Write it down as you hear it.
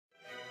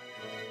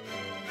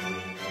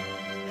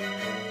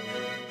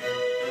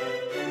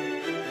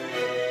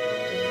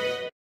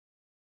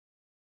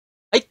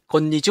こ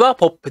んにちは、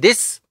ポップで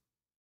す。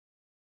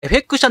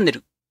FX チャンネ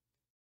ル、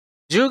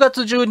10月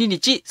12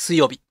日水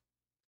曜日。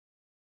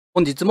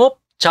本日も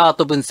チャー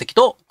ト分析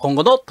と今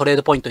後のトレー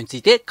ドポイントにつ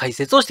いて解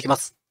説をしていきま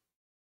す。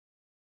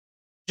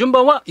順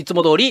番はいつ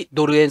も通り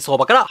ドル円相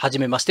場から始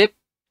めまして、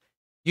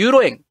ユー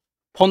ロ円、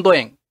ポンド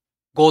円、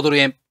5ドル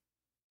円、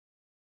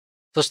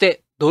そし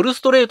てドル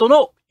ストレート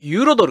の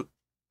ユーロドル、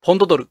ポン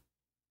ドドル、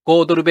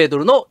5ドル米ド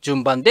ルの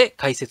順番で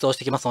解説をし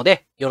ていきますの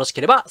で、よろし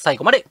ければ最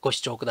後までご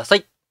視聴くださ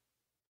い。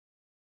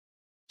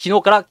昨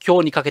日から今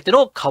日にかけて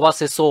の為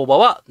替相場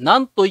は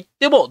何と言っ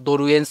てもド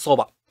ル円相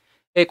場。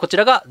こち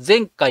らが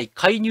前回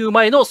介入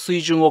前の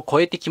水準を超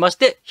えてきまし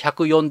て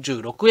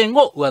146円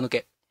を上抜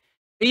け。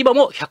今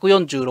も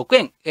146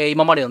円、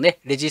今までのね、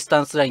レジスタ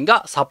ンスライン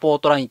がサポー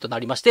トラインとな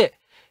りまして、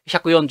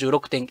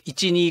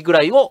146.12 ぐ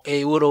らいを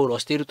うろうろ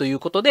しているという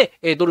ことで、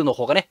ドルの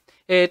方がね、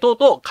とう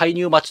とう介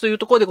入待ちという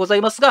ところでござ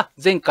いますが、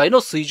前回の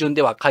水準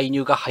では介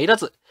入が入ら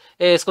ず、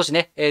少し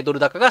ね、ド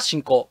ル高が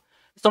進行。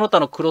その他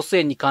のクロス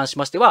円に関し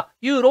ましては、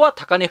ユーロは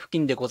高値付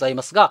近でござい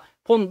ますが、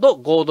ポンド、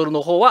5ドル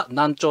の方は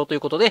軟調という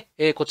ことで、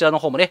こちらの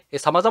方もね、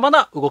様々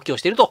な動きを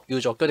しているという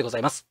状況でござ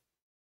います。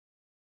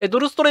ド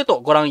ルストレート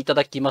をご覧いた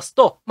だきます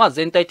と、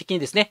全体的に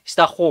ですね、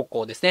下方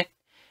向ですね。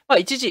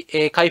一時、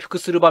回復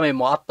する場面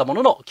もあったも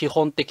のの、基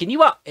本的に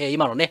は、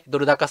今のね、ド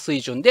ル高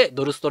水準で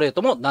ドルストレー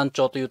トも軟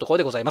調というところ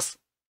でございます。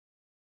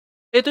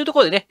というとこ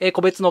ろでね、個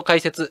別の解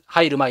説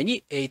入る前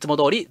に、いつも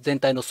通り全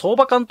体の相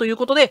場感という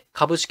ことで、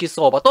株式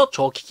相場と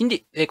長期金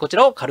利、こち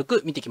らを軽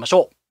く見ていきまし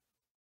ょう。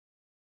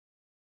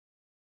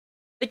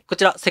はい、こ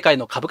ちら世界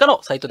の株価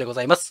のサイトでご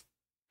ざいます。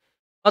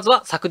まず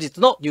は昨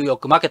日のニューヨー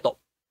クマーケット。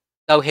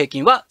ダウ平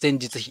均は前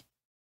日比、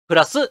プ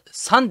ラス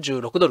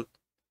36ドル。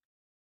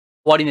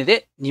終値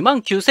で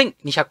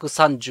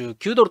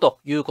 29,239 ドルと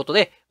いうこと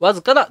で、わ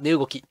ずかな値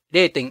動き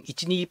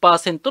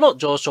 0.12% の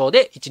上昇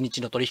で1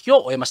日の取引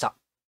を終えました。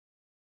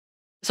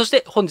そし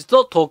て本日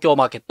の東京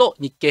マーケット、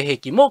日経平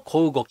均も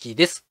小動き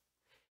です。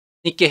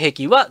日経平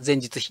均は前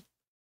日比、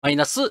マイ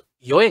ナス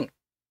4円。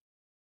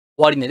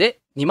終値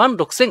で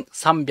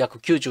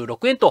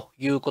 26,396 円と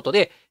いうこと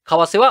で、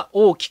為替は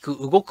大きく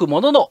動くも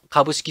のの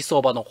株式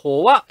相場の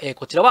方は、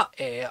こちらは、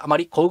あま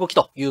り小動き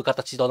という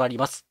形となり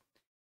ます。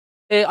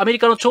アメリ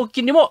カの長期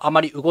金利もあ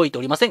まり動いて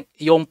おりません。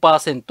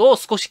4% を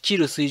少し切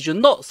る水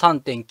準の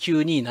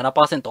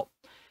 3.927%。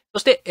そ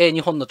して、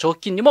日本の長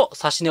期金利も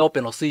指値オペ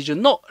の水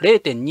準の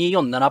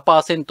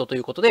 0.247% とい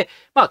うことで、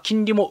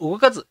金利も動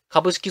かず、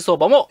株式相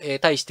場も、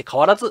大して変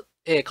わらず、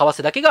為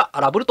替だけが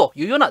荒ぶると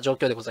いうような状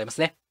況でございま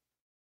すね。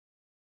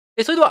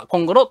それでは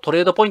今後のト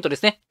レードポイントで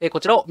すね。こ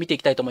ちらを見てい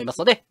きたいと思います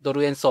ので、ド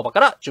ル円相場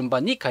から順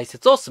番に解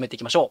説を進めてい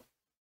きましょ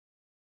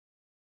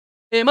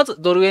う。まず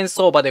ドル円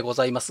相場でご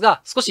ざいます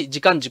が、少し時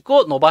間軸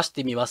を伸ばし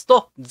てみます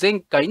と、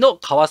前回の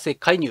為替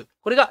介入、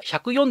これが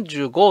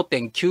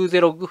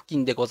 145.90 付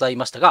近でござい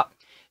ましたが、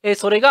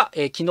それが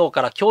昨日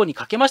から今日に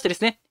かけましてで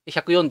すね、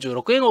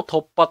146円を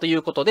突破とい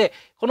うことで、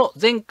この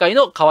前回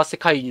の為替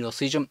介入の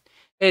水準、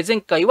前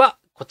回は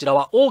こちら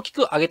は大き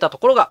く上げたと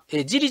ころが、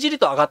じりじり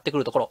と上がってく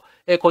るとこ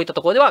ろ、こういった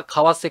ところでは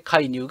為替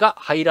介入が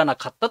入らな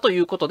かったとい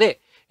うこと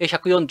で、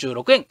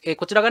146円、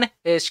こちらがね、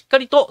しっか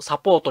りとサ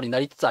ポートに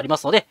なりつつありま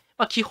すので、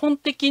基本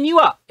的に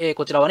は、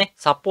こちらはね、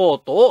サポー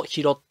トを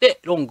拾って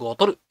ロングを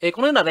取る、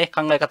このようなね、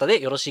考え方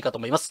でよろしいかと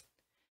思います。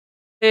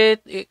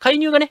介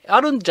入がね、あ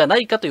るんじゃな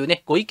いかという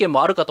ね、ご意見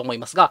もあるかと思い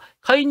ますが、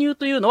介入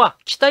というのは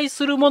期待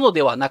するもの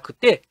ではなく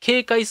て、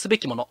警戒すべ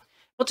きもの。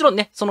もちろん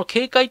ね、その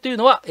警戒という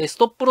のは、ス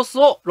トップロス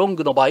をロン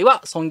グの場合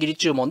は損切り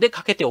注文で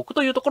かけておく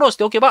というところをし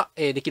ておけば、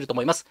できると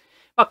思います。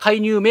介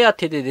入目当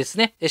てでです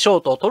ね、ショー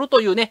トを取ると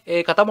いう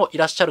ね、方もい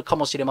らっしゃるか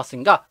もしれませ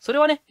んが、それ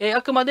はね、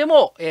あくまで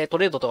も、ト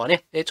レードとは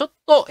ね、ちょっ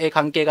と、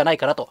関係がない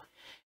かなと。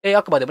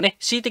あくまでもね、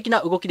恣意的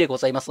な動きでご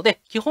ざいますの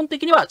で、基本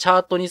的にはチャ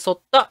ートに沿っ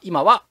た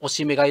今は押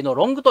し目買いの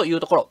ロングという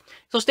ところ、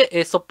そし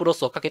てストップロ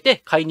スをかけて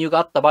介入が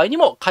あった場合に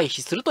も回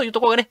避するというと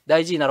ころがね、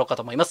大事になろうか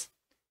と思います。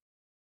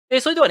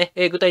それではね、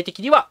具体的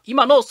には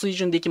今の水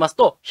準でいきます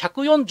と、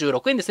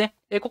146円ですね。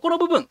ここの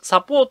部分、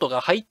サポートが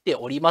入って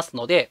おります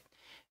ので、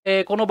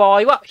この場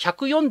合は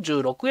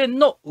146円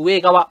の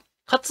上側、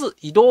かつ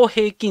移動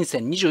平均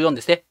線24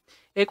ですね。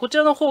こち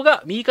らの方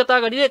が右肩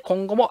上がりで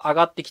今後も上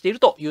がってきている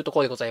というと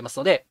ころでございます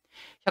ので、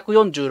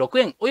146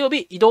円及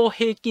び移動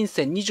平均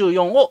線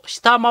24を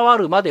下回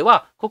るまで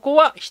は、ここ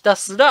はひた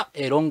すら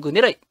ロング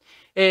狙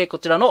い。こ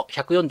ちらの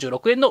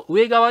146円の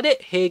上側で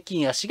平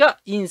均足が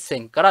陰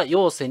線から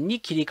陽線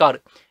に切り替わ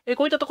る。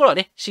こういったところは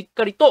ね、しっ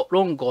かりと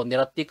ロングを狙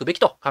っていくべき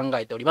と考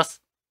えておりま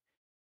す。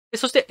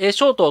そして、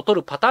ショートを取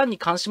るパターンに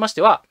関しまし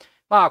ては、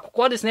こ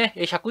こはですね、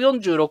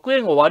146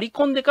円を割り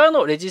込んでから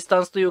のレジスタ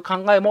ンスという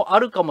考えもあ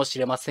るかもし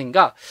れません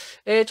が、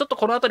ちょっと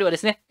このあたりはで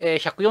すね、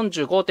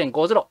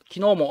145.50、昨日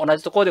も同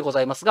じところでご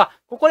ざいますが、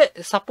ここで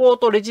サポー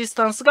トレジス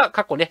タンスが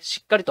過去ね、し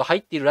っかりと入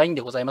っているライン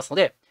でございますの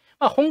で、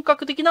本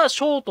格的なシ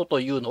ョートと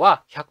いうの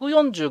は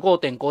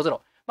 145.50。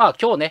今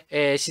日ね、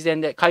自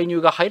然で介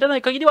入が入らな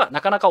い限りは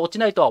なかなか落ち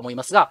ないとは思い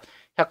ますが、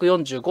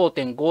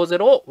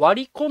145.50 を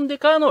割り込んで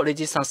からのレ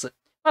ジスタンス。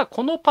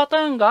このパタ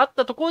ーンがあっ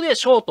たところで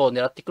ショートを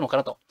狙っていくのか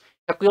なと。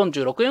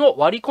146円を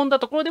割り込んだ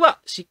ところでは、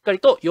しっかり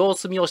と様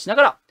子見をしな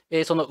が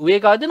ら、その上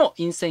側での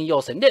陰線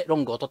陽線でロ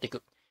ングを取ってい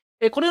く。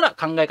このような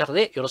考え方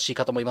でよろしい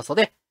かと思いますの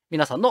で、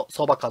皆さんの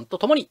相場感と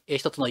ともに、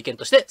一つの意見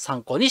として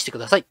参考にしてく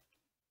ださい。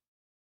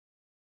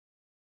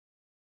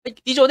はい、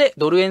以上で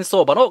ドル円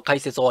相場の解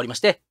説を終わりまし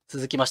て、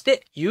続きまし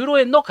てユーロ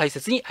円の解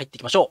説に入ってい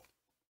きましょ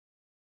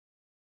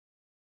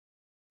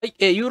う。は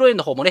い、ユーロ円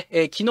の方もね、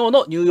昨日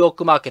のニューヨー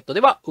クマーケットで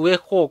は上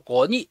方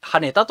向に跳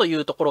ねたとい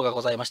うところが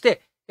ございまし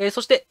て、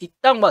そして一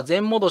旦は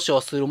全戻しを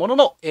するもの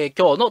の、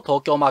今日の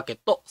東京マーケッ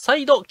ト、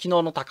再度昨日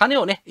の高値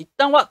をね、一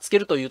旦はつけ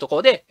るというとこ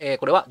ろで、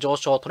これは上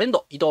昇トレン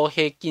ド、移動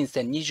平均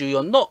線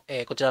24の、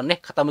こちらの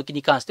ね、傾き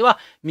に関しては、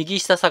右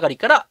下下がり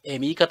から、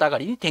右肩上が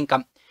りに転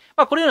換。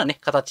このようなね、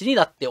形に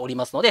なっており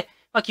ますので、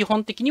基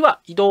本的には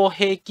移動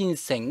平均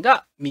線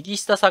が右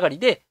下下がり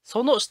で、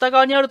その下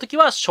側にあるとき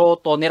はショ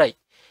ート狙い。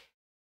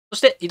そし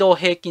て移動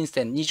平均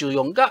線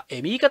24が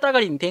右肩上が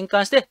りに転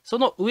換して、そ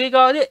の上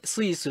側で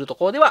推移すると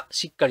ころでは、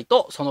しっかり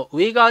とその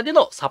上側で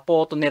のサ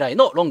ポート狙い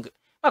のロング。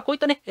こういっ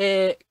たね、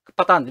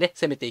パターンでね、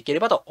攻めていけ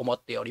ればと思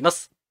っておりま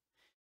す。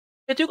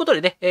ということ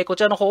でね、こ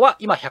ちらの方は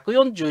今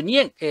142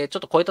円、ちょっ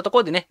と超えたとこ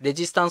ろでね、レ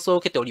ジスタンスを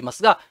受けておりま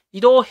すが、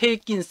移動平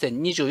均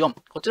線24、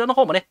こちらの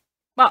方もね、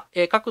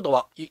角度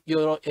は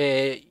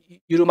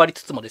緩まり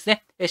つつもです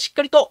ね、しっ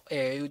かりと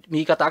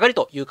右肩上がり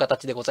という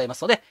形でございま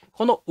すので、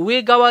この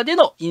上側で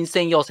の陰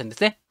線陽線で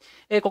すね、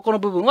ここの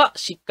部分は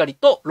しっかり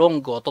とロ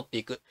ングを取って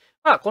いく。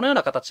このよう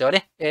な形では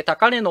ね、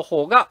高値の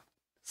方が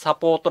サ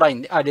ポートライ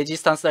ンで、レジ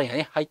スタンスラインが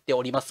ね、入って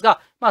おります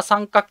が、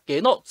三角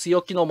形の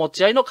強気の持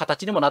ち合いの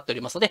形にもなっており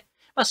ますので、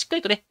しっか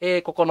りと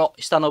ね、ここの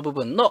下の部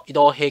分の移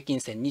動平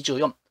均線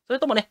24、それ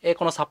ともね、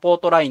このサポー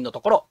トラインの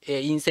ところ、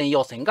陰線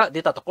陽線が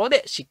出たところ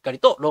でしっかり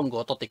とロング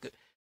を取っていく。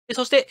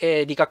そし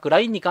て、利確ラ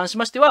インに関し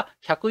ましては、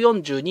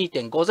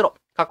142.50、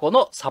過去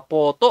のサ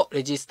ポート、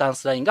レジスタン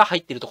スラインが入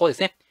っているところです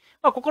ね。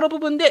ここの部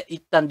分で一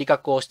旦利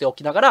確をしてお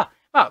きなが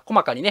ら、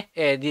細かにね、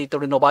デイト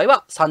レの場合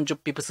は30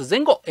ピプス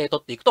前後、取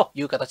っていくと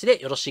いう形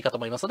でよろしいかと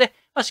思いますので、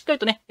しっかり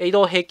とね、移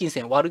動平均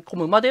線を割り込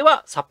むまで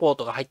はサポー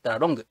トが入ったら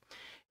ロング。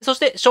そし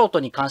て、ショート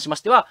に関しま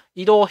しては、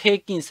移動平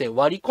均線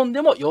割り込ん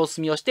でも様子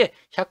見をして、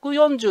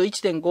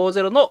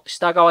141.50 の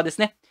下側で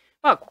すね。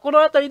ここの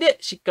あたりで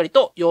しっかり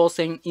と陽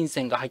線、陰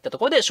線が入ったと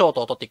ころでショー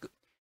トを取っていく。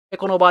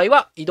この場合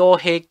は、移動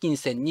平均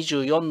線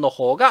24の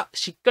方が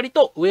しっかり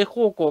と上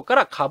方向か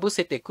ら被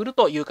せてくる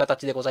という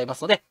形でございま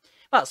すので、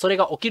それ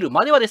が起きる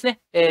まではですね、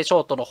シ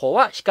ョートの方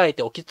は控え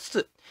ておきつ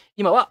つ、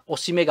今は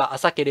押し目が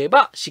浅けれ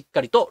ばしっ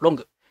かりとロン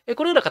グ。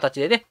このような形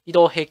でね、移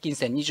動平均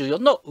線24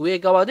の上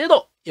側で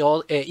の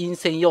陰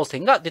線陽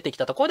線が出てき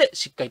たところで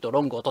しっかりと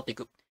ロングを取ってい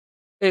く。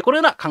このよ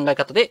うな考え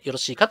方でよろ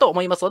しいかと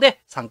思いますので、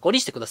参考に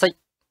してください。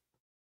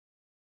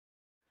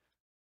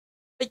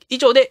はい、以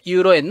上でユ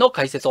ーロ円の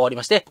解説を終わり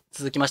まして、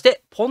続きまし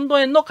てポンド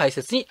円の解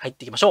説に入っ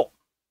ていきましょう。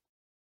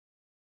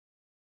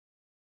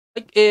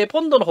はい、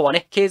ポンドの方は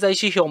ね、経済指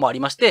標もあり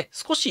まして、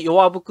少し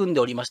弱含んで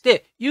おりまし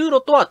て、ユー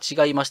ロとは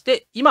違いまし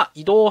て、今、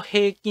移動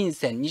平均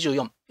線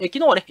24。昨日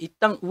はね、一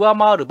旦上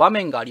回る場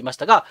面がありまし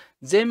たが、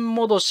前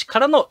戻しか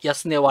らの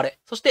安値割れ、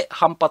そして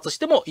反発し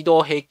ても移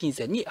動平均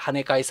線に跳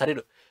ね返され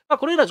る。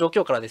このような状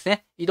況からです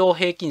ね、移動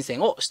平均線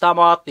を下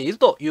回っている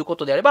というこ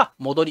とであれば、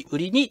戻り売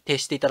りに徹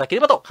していただけ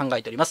ればと考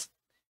えております。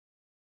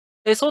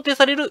想定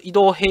される移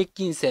動平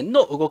均線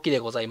の動きで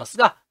ございます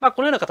が、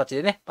このような形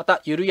でね、ま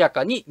た緩や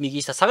かに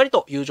右下下がり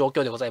という状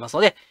況でございます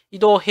ので、移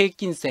動平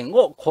均線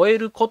を超え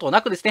ること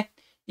なくですね、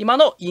今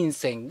の陰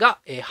線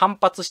が反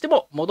発して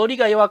も戻り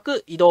が弱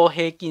く移動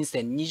平均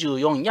線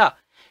24や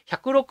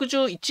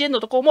161円の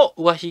ところも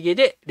上髭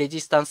でレジ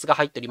スタンスが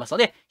入っておりますの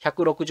で、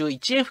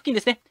161円付近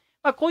ですね。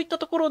こういった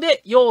ところ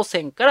で陽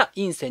線から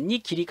陰線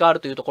に切り替わる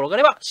というところがあ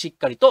れば、しっ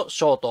かりと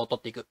ショートを取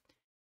っていく。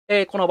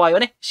この場合は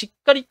ね、し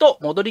っかりと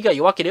戻りが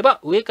弱ければ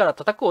上から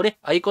叩くをね、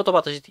合言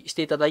葉とし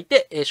ていただい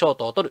て、ショー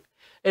トを取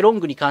る。ロン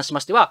グに関し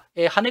ましては、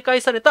跳ね返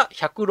された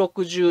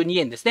162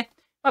円ですね。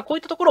こうい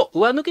ったところを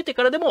上抜けて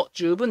からでも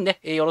十分ね、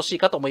よろしい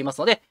かと思います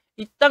ので、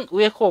一旦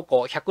上方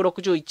向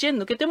161円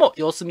抜けても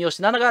様子見を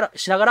しながら、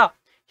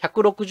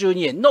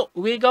162円の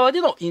上側で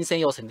の陰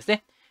線陽線です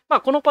ね。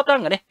このパター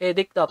ンがね、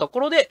できたとこ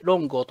ろでロ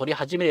ングを取り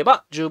始めれ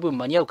ば十分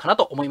間に合うかな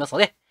と思いますの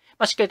で、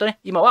しっかりとね、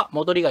今は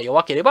戻りが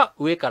弱ければ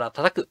上から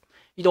叩く。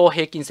移動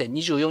平均線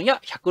24や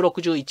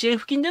161円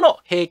付近での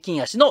平均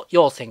足の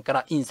陽線か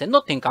ら陰線の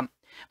転換。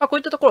こう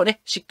いったところを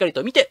ね、しっかり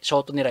と見てシ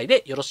ョート狙い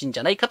でよろしいんじ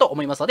ゃないかと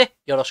思いますので、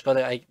よろしくお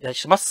願いいた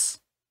しま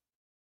す。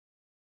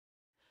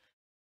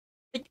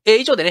は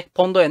い、以上でね、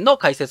ポンド円の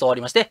解説を終わ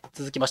りまして、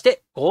続きまし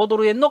て、5ド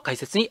ル円の解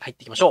説に入っ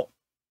ていきましょ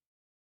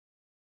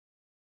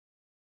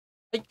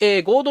う。は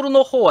い、5ドル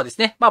の方はで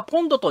すね、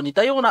ポンドと似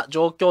たような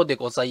状況で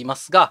ございま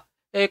すが、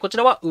こち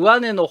らは上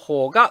値の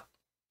方が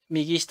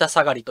右下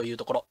下がりという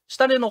ところ、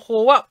下値の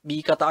方は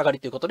右肩上が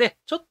りということで、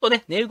ちょっと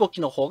ね、値動き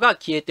の方が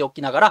消えてお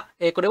きなが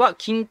ら、これは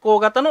均衡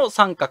型の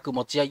三角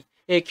持ち合い、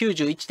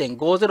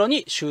91.50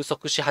 に収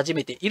束し始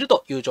めている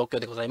という状況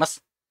でございま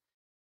す。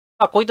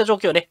こういった状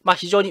況ね、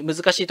非常に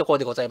難しいところ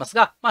でございます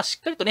が、し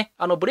っかりとね、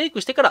ブレイ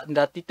クしてから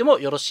狙っていっても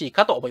よろしい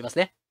かと思います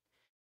ね。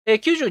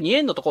92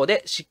円のところ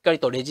でしっかり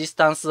とレジス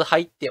タンス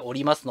入ってお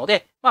りますの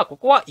で、こ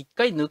こは一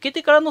回抜け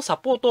てからのサ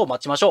ポートを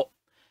待ちましょ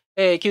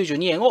う。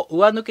92円を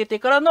上抜けて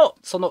からの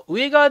その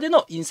上側で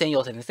の陰線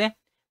要線ですね。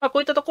こう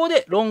いったところ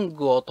でロン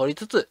グを取り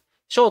つつ、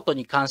ショート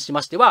に関し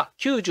ましては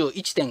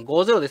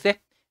 91.50 です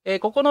ね。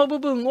ここの部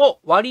分を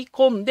割り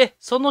込んで、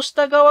その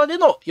下側で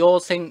の陽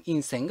線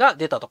陰線が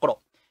出たとこ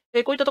ろ、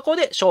こういったところ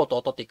でショート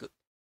を取っていく。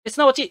す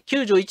なわち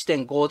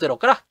 91.50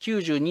 から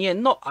92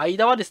円の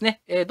間はです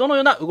ね、どの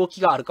ような動き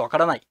があるかわか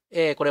らない。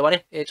これは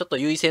ね、ちょっと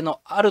優位性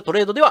のあるト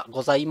レードでは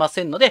ございま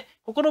せんので、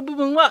ここの部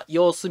分は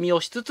様子見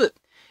をしつつ、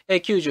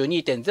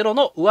92.0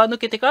 の上抜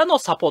けてからの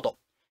サポート、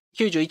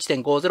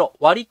91.50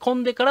 割り込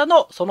んでから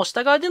のその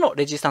下側での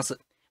レジスタンス。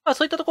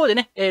そういったところで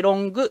ね、ロ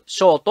ング、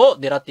ショートを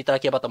狙っていただ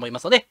ければと思いま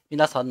すので、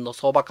皆さんの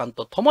相場感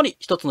とともに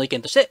一つの意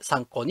見として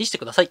参考にして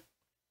ください。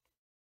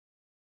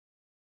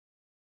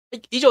は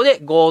い、以上で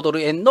5ド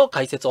ル円の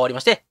解説を終わりま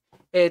して、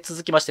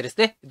続きましてです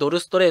ね、ドル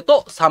ストレー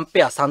ト3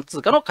ペア3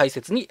通貨の解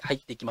説に入っ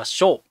ていきま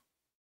しょ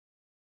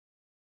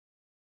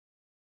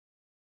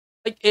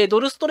う。はい、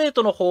ドルストレー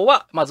トの方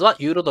は、まずは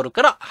ユーロドル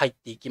から入っ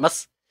ていきま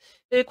す。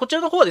こち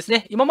らの方はです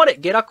ね、今まで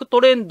下落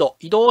トレンド、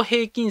移動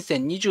平均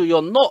線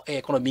24の、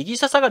この右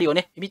下下がりを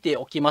ね、見て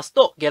おきます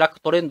と、下落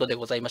トレンドで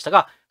ございました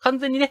が、完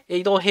全にね、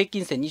移動平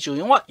均線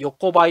24は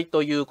横ばい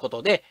というこ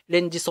とで、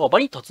レンジ相場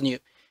に突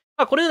入。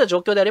このような状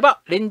況であれ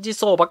ば、レンジ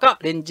相場か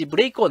レンジブ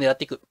レイクを狙っ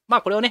ていく。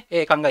これをね、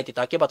考えてい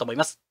ただければと思い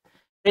ます。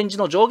レンジ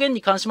の上限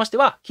に関しまして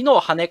は、昨日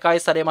跳ね返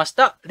されまし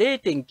た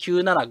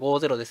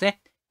 0.9750 です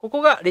ね。こ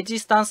こがレジ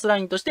スタンスラ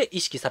インとして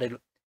意識され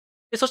る。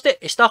そして、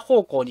下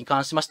方向に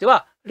関しまして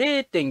は、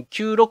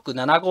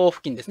0.9675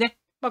 付近ですね。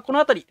この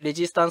あたり、レ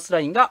ジスタンス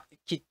ラインが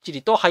きっち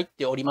りと入っ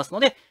ております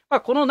ので、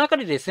この中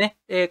でですね、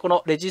こ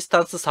のレジスタ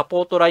ンスサ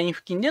ポートライン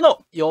付近で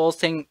の陽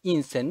線、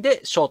陰線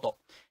でショート、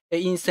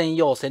陰線、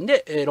陽線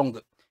でロン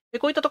グ。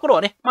こういったところ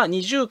はね、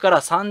20か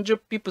ら30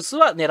ピプス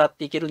は狙っ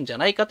ていけるんじゃ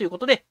ないかというこ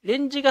とで、レ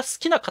ンジが好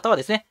きな方は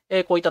ですね、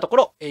こういったとこ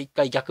ろ、一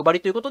回逆張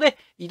りということで、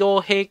移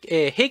動平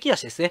均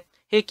足ですね。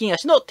平均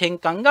足の転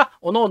換が、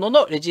各々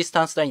のレジス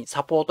タンスライン、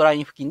サポートラ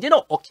イン付近で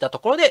の起きたと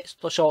ころで、シ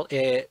ョ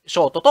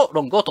ートと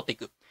ロングを取ってい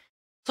く。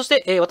そし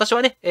て、私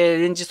はね、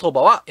レンジ相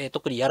場は、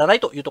特にやらない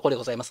というところで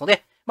ございますの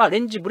で、レ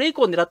ンジブレイ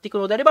クを狙っていく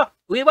のであれば、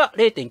上は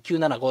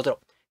 0.9750。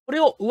これ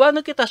を上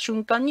抜けた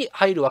瞬間に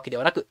入るわけで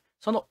はなく、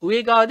その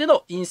上側で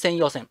の陰線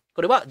陽線。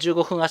これは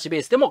15分足ベ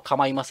ースでも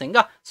構いません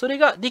が、それ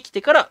ができて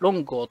からロ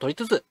ングを取り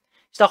つつ、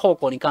下方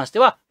向に関して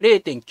は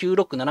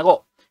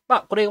 0.9675。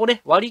これを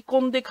ね、割り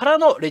込んでから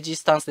のレジ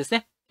スタンスです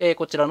ね。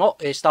こちらの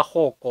下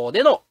方向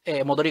での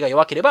戻りが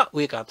弱ければ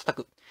上から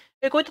叩く。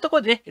こういったとこ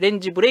ろでね、レ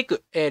ンジブレイ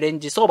ク、レン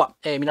ジ相場、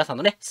皆さん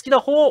のね、好きな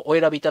方をお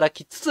選びいただ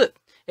きつ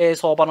つ、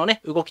相場の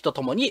ね、動きと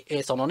ともに、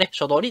そのね、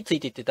初動につい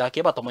ていっていただ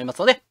ければと思います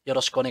ので、よ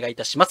ろしくお願いい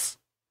たします。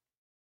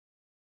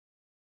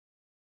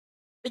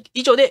はい、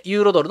以上で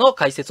ユーロドルの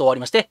解説を終わり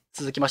まして、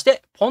続きまし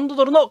て、ポンド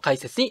ドルの解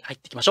説に入っ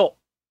ていきましょ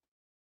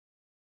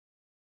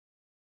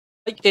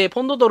う。はい、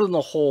ポンドドル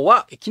の方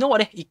は、昨日は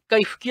ね、一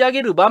回吹き上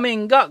げる場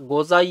面が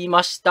ござい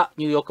ました。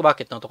ニューヨークマー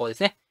ケットのところで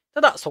すね。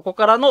ただ、そこ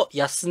からの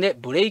安値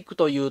ブレイク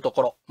というと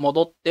ころ、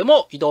戻って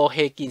も移動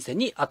平均線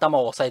に頭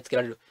を押さえつけ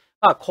られる。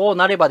こう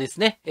なればです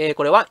ね、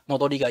これは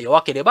戻りが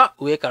弱ければ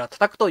上から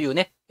叩くという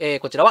ね、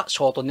こちらはシ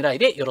ョート狙い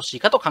でよろしい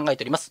かと考え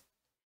ております。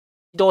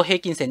移動平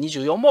均線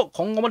24も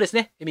今後もです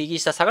ね、右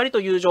下下がりと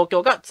いう状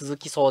況が続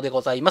きそうで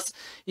ございます。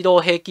移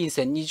動平均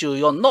線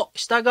24の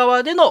下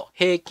側での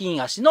平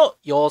均足の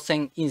陽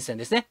線陰線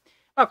ですね。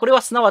これ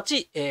はすなわ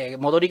ち、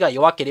戻りが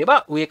弱けれ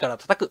ば上から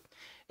叩く。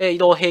移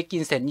動平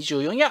均線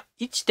24や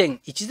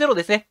 1.10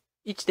 ですね。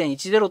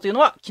1.10 というの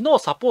は昨日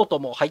サポート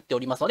も入ってお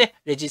りますので、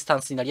レジスタ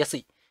ンスになりやす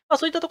い。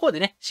そういったところで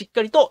ね、しっ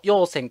かりと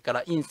陽線か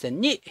ら陰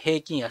線に平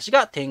均足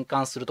が転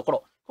換するとこ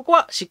ろ。ここ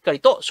はしっか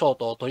りとショー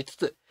トを取りつ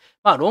つ、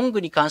ロン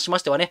グに関しま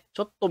してはね、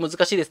ちょっと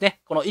難しいです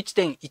ね。この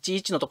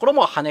 1.11 のところ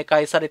も跳ね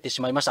返されて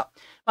しまいました。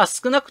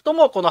少なくと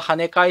もこの跳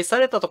ね返さ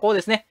れたところ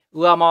ですね、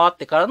上回っ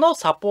てからの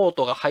サポー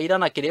トが入ら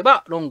なけれ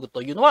ば、ロング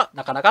というのは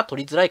なかなか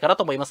取りづらいかな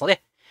と思いますの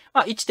で、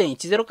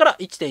1.10 から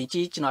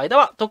 1.11 の間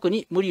は特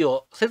に無理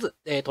をせず、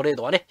トレー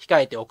ドはね、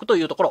控えておくと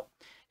いうところ。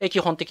基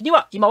本的に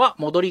は今は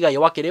戻りが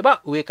弱けれ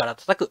ば上から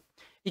叩く。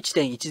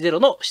1.10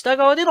 の下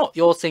側での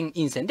陽線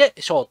陰線で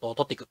ショートを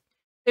取っていく。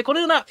こ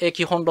のような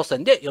基本路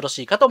線でよろ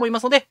しいかと思いま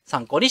すので、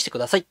参考にしてく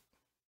ださい。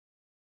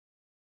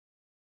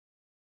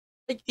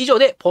はい、以上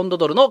でポンド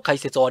ドルの解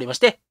説を終わりまし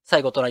て、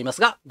最後となります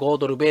が、5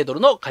ドル米ド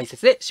ルの解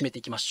説で締めて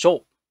いきまし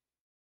ょ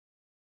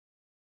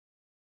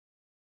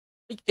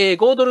う。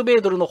5ドル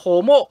米ドルの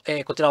方も、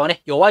こちらは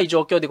ね、弱い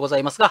状況でござ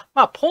いますが、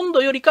ポン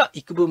ドよりか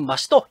幾分増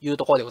しという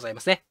ところでございま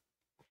すね。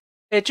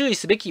注意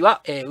すべき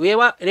は、上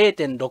は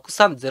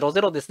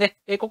 0.6300 ですね。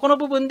ここの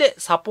部分で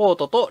サポー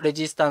トとレ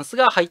ジスタンス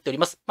が入っており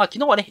ます。昨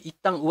日はね、一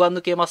旦上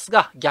抜けます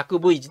が、逆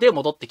V 字で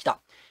戻ってき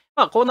た。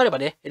こうなれば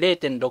ね、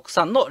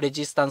0.63 のレ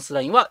ジスタンスラ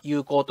インは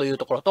有効という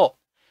ところと、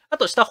あ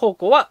と下方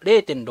向は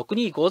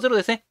 0.6250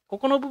 ですね。こ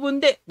この部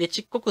分でね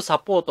ちっこくサ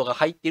ポートが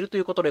入っていると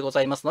いうことでご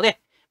ざいますので、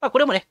こ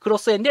れもね、クロ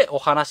ス円でお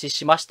話し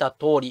しました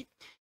通り、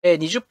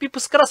20ピプ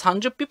スから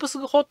30ピプス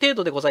程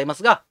度でございま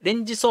すが、レ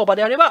ンジ相場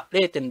であれば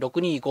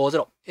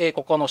 0.6250、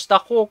ここの下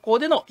方向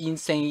での陰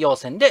線陽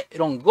線で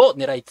ロングを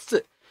狙いつ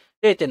つ、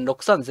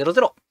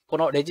0.6300、こ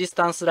のレジス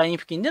タンスライン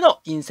付近での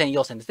陰線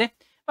陽線ですね。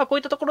こう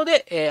いったところ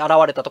で、現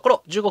れたとこ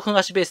ろ、15分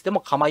足ベースで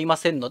も構いま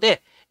せんの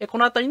で、こ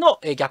のあたり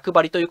の逆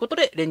張りということ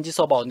で、レンジ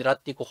相場を狙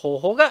っていく方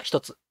法が一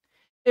つ。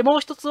もう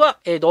一つは、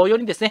同様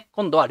にですね、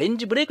今度はレン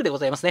ジブレイクでご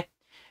ざいますね。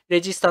レ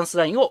ジスタンス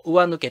ラインを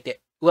上抜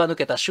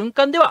けた瞬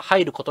間では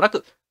入ることな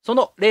く、そ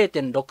の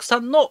 0.63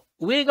 の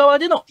上側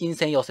での陰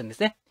線陽線です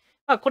ね。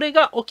これ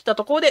が起きた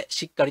ところで、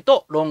しっかり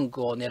とロン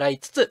グを狙い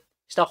つつ、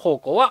下方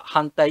向は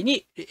反対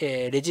に、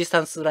レジスタ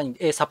ンスライ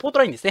ン、サポート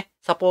ラインですね。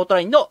サポート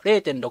ラインの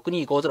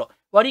 0.6250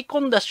 割り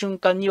込んだ瞬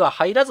間には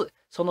入らず、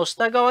その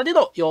下側で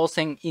の陽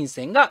線、陰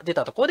線が出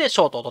たところでシ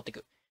ョートを取ってい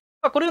く。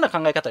このような考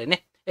え方で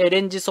ね、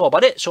レンジ相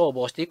場で勝負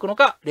をしていくの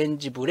か、レン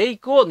ジブレイ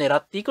クを狙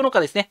っていくのか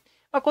ですね。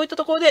こういった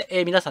ところ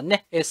で、皆さん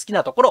ね、好き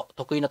なところ、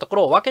得意なとこ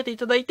ろを分けてい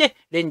ただいて、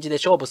レンジで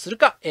勝負する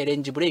か、レ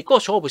ンジブレイクを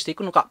勝負してい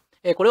くのか、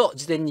これを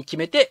事前に決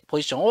めて、ポ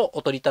ジションを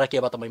お取りいただけ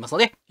ればと思いますの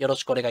で、よろ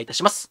しくお願いいた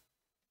します。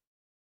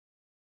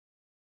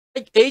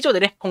はい。以上で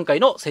ね、今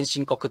回の先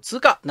進国通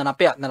貨7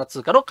ペア7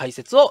通貨の解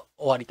説を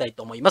終わりたい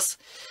と思います。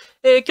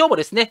今日も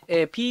ですね、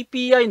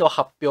PPI の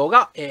発表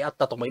が、あっ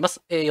たと思いま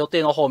す。予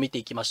定の方を見て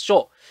いきまし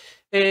ょう。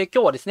今日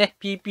はですね、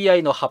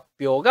PPI の発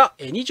表が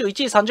21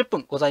時30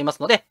分ございま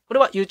すので、これ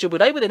は YouTube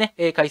ライブでね、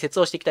解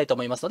説をしていきたいと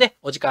思いますので、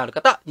お時間ある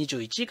方、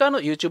21時からの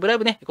YouTube ライ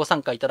ブね、ご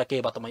参加いただけ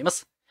ればと思いま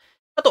す。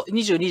あと、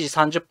22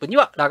時30分に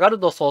は、ラガル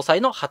ド総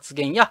裁の発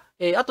言や、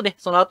あとね、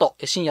その後、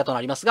深夜とな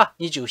りますが、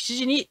27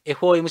時に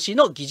FOMC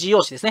の議事要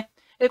旨ですね。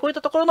こういっ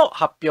たところの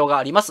発表が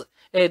あります。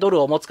ド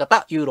ルを持つ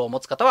方、ユーロを持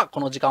つ方は、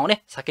この時間を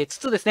ね、避けつ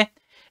つですね、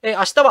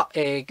明日は、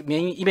メ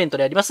インイベント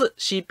であります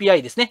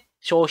CPI ですね。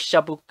消費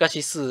者物価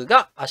指数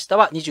が明日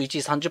は21時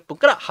30分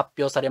から発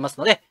表されます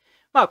ので、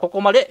こ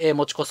こまで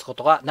持ち越すこ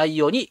とがない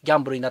ようにギャ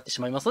ンブルになって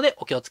しまいますので、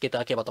お気をつけいた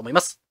だければと思い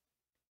ます。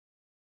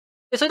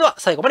それでは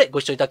最後までご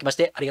視聴いただきまし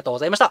てありがとうご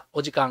ざいました。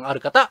お時間ある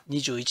方、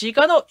21時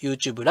からの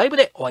YouTube ライブ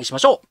でお会いしま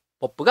しょう。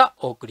ポップが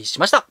お送りし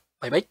ました。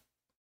バイバイ。